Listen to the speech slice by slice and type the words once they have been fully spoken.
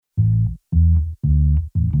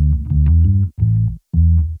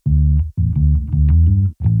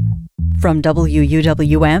From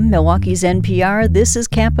WUWM, Milwaukee's NPR, this is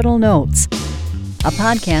Capitol Notes, a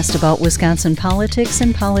podcast about Wisconsin politics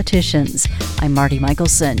and politicians. I'm Marty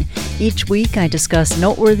Michelson. Each week I discuss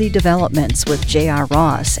noteworthy developments with J.R.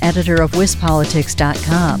 Ross, editor of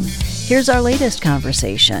WisPolitics.com. Here's our latest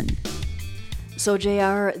conversation. So,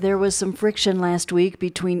 J.R., there was some friction last week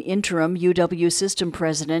between interim UW system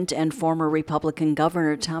president and former Republican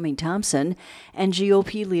Governor Tommy Thompson and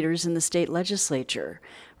GOP leaders in the state legislature.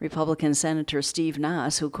 Republican Senator Steve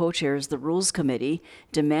Nass, who co-chairs the Rules Committee,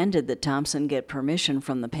 demanded that Thompson get permission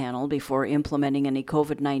from the panel before implementing any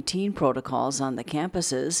COVID-19 protocols on the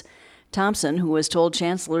campuses. Thompson, who has told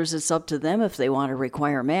chancellors it's up to them if they want to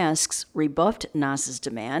require masks, rebuffed Nass's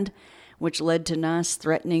demand, which led to Nass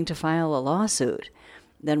threatening to file a lawsuit.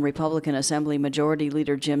 Then Republican Assembly Majority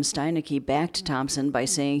Leader Jim Steineke backed Thompson by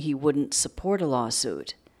saying he wouldn't support a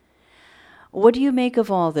lawsuit. What do you make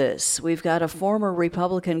of all this? We've got a former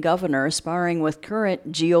Republican governor sparring with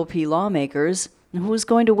current GOP lawmakers. Who's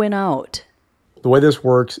going to win out? The way this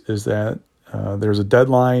works is that there's a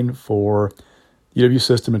deadline for the UW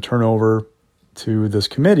system to turn over to this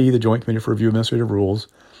committee, the Joint Committee for Review of Administrative Rules.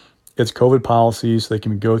 It's COVID policies, so they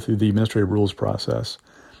can go through the administrative rules process.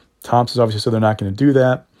 Thompson's obviously said they're not going to do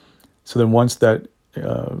that. So then once that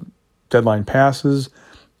deadline passes,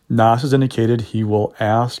 Nass has indicated he will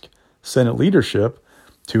ask Senate leadership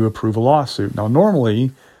to approve a lawsuit. Now, normally,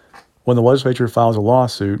 when the legislature files a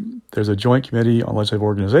lawsuit, there's a joint committee on legislative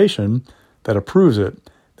organization that approves it.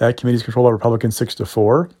 That committee is controlled by Republicans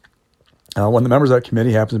 6-4. One of the members of that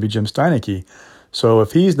committee happens to be Jim Steineke. So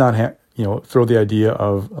if he's not, throw the idea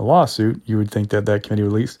of a lawsuit, you would think that that committee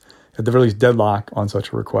would at the very least deadlock on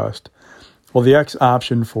such a request. Well, the X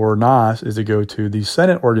option for Nass is to go to the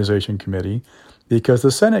Senate Organization Committee because the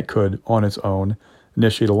Senate could, on its own,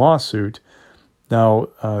 initiate a lawsuit. Now,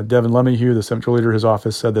 Devin LeMahieu, the Senate Leader, his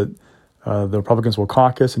office said that the Republicans will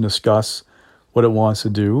caucus and discuss what it wants to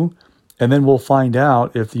do, and then we'll find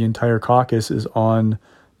out if the entire caucus is on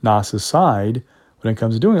Nass's side when it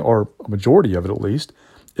comes to doing it, or a majority of it at least,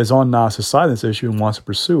 is on Nass's side of this issue and wants to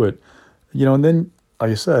pursue it. And then,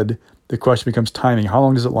 like I said, the question becomes timing. How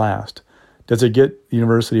long does it last? Does it get the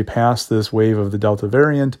university past this wave of the Delta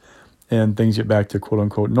variant and things get back to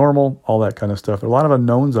quote-unquote normal, all that kind of stuff? There are a lot of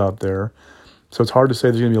unknowns out there, so it's hard to say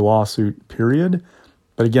there's going to be a lawsuit, period.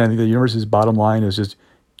 But again, I think the university's bottom line is just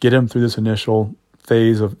get them through this initial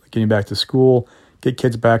phase of getting back to school, get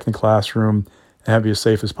kids back in the classroom, and have it be as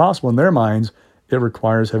safe as possible. In their minds, it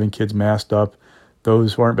requires having kids masked up,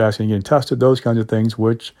 those who aren't vaccinated getting tested, those kinds of things,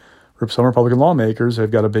 which some Republican lawmakers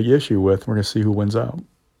have got a big issue with. We're going to see who wins out.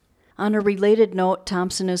 On a related note,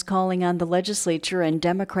 Thompson is calling on the legislature and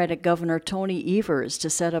Democratic Governor Tony Evers to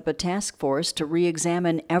set up a task force to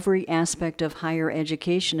re-examine every aspect of higher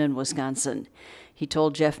education in Wisconsin. He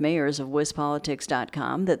told Jeff Mayers of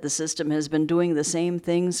WisPolitics.com that the system has been doing the same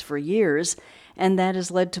things for years, and that has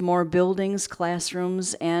led to more buildings,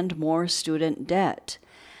 classrooms, and more student debt.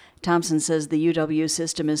 Thompson says the UW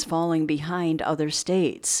system is falling behind other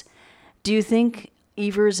states. Do you think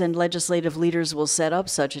Evers and legislative leaders will set up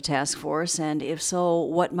such a task force, and if so,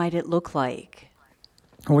 what might it look like?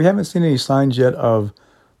 Well, we haven't seen any signs yet of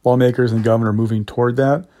lawmakers and governor moving toward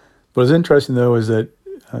that. What's interesting, though, is that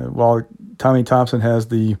while Tommy Thompson has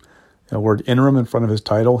the word interim in front of his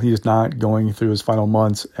title, he is not going through his final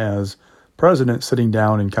months as president, sitting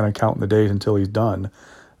down and kind of counting the days until he's done.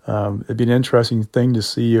 It'd be an interesting thing to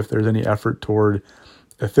see if there's any effort toward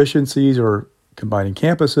efficiencies or combining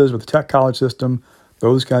campuses with the tech college system,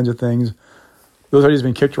 those kinds of things. Those ideas have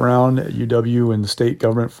been kicked around at UW and the state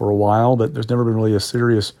government for a while, but there's never been really a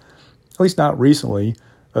serious, at least not recently,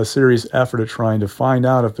 a serious effort at trying to find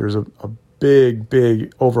out if there's a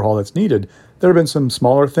big overhaul that's needed. There have been some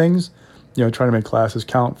smaller things, trying to make classes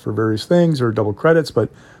count for various things or dual credits, but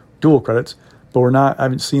I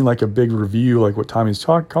haven't seen like a big review like what Tommy's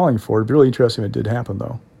calling for. It'd be really interesting if it did happen,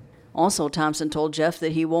 though. Also, Thompson told Jeff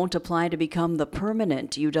that he won't apply to become the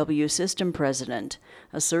permanent UW system president.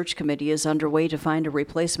 A search committee is underway to find a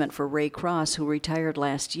replacement for Ray Cross, who retired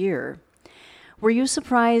last year. Were you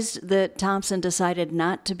surprised that Thompson decided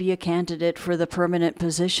not to be a candidate for the permanent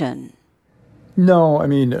position? No,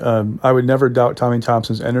 I would never doubt Tommy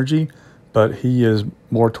Thompson's energy, but he is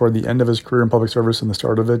more toward the end of his career in public service than the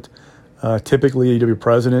start of it. Typically, UW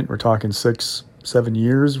president, we're talking 6-7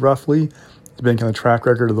 years roughly. It's been kind of track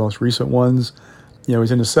record of the most recent ones.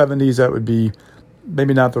 He's in his 70s. That would be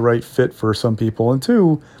maybe not the right fit for some people. And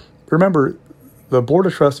two, remember, the Board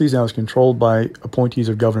of Trustees now is controlled by appointees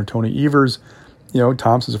of Governor Tony Evers.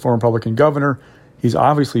 Thompson's a former Republican governor. He's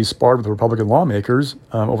obviously sparred with Republican lawmakers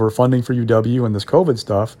over funding for UW and this COVID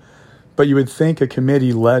stuff. But you would think a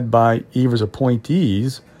committee led by Evers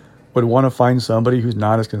appointees would want to find somebody who's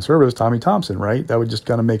not as conservative as Tommy Thompson, right? That would just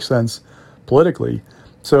kind of make sense politically.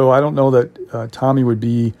 So I don't know that Tommy would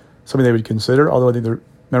be something they would consider, although I think the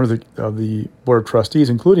members of the Board of Trustees,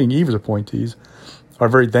 including Evers appointees, are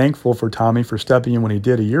very thankful for Tommy for stepping in when he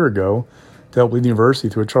did a year ago to help lead the university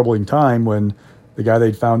through a troubling time when the guy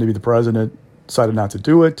they'd found to be the president decided not to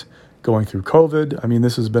do it, going through COVID. I mean,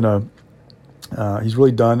 this has been he's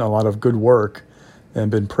really done a lot of good work and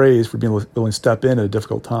been praised for being willing to step in at a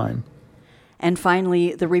difficult time. And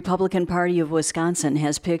finally, the Republican Party of Wisconsin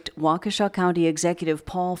has picked Waukesha County Executive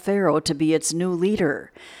Paul Farrow to be its new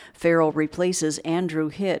leader. Farrow replaces Andrew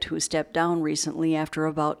Hitt, who stepped down recently after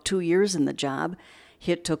about 2 years in the job.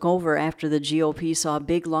 Hitt took over after the GOP saw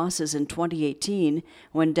big losses in 2018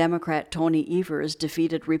 when Democrat Tony Evers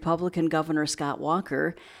defeated Republican Governor Scott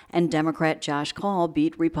Walker and Democrat Josh Kaul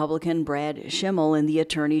beat Republican Brad Schimmel in the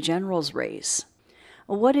Attorney General's race.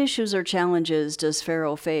 What issues or challenges does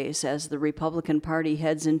Farrow face as the Republican Party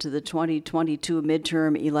heads into the 2022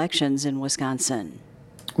 midterm elections in Wisconsin?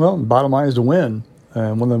 Well, the bottom line is to win.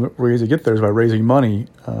 And one of the ways to get there is by raising money.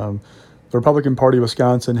 The Republican Party of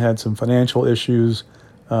Wisconsin had some financial issues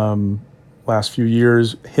last few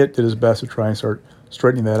years. Hitt did his best to try and start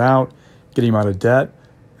straightening that out, getting him out of debt,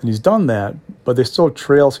 and he's done that. But they still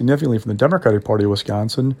trail significantly from the Democratic Party of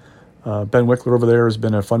Wisconsin. Ben Wickler over there has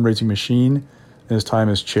been a fundraising machine in his time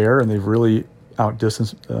as chair, and they've really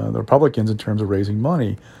outdistanced the Republicans in terms of raising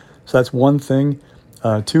money. So that's one thing.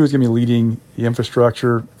 Two is going to be leading the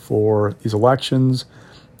infrastructure for these elections.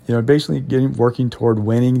 Basically working toward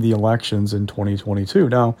winning the elections in 2022.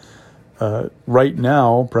 Now, right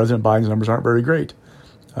now, President Biden's numbers aren't very great.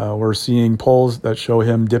 We're seeing polls that show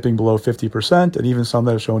him dipping below 50%, and even some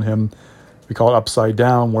that have shown him, we call it upside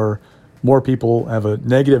down, where more people have a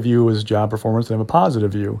negative view of his job performance than have a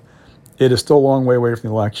positive view. It is still a long way away from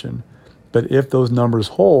the election. But if those numbers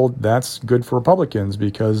hold, that's good for Republicans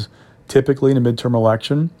because typically in a midterm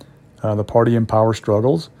election, the party in power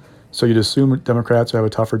struggles. So you'd assume Democrats have a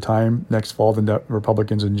tougher time next fall than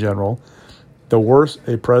Republicans in general. The worse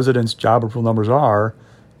a president's job approval numbers are,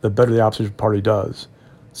 the better the opposition party does.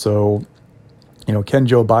 So, can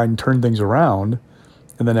Joe Biden turn things around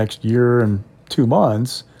in the next year and 2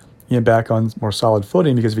 months, back on more solid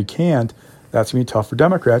footing? Because if he can't, that's going to be tough for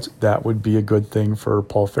Democrats. That would be a good thing for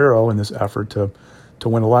Paul Farrow in this effort to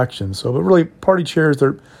win elections. So, but really, party chairs,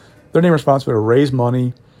 their main responsibility to raise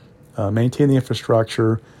money, maintain the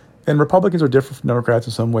infrastructure. And Republicans are different from Democrats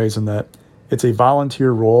in some ways in that it's a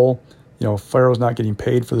volunteer role. Farrow's not getting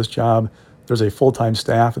paid for this job. There's a full-time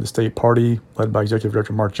staff at the state party led by Executive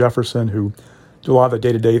Director Mark Jefferson who do a lot of the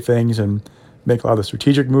day-to-day things and make a lot of the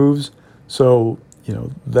strategic moves. So,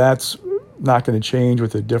 that's not going to change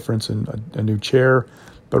with a difference in a new chair.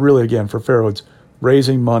 But really, again, for Farrow, it's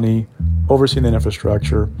raising money, overseeing the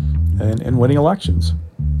infrastructure, and winning elections.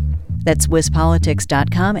 That's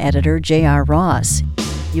WisPolitics.com editor J.R. Ross.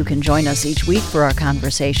 You can join us each week for our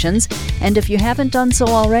conversations, and if you haven't done so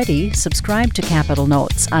already, subscribe to Capital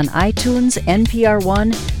Notes on iTunes, NPR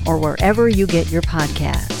One, or wherever you get your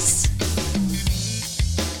podcasts.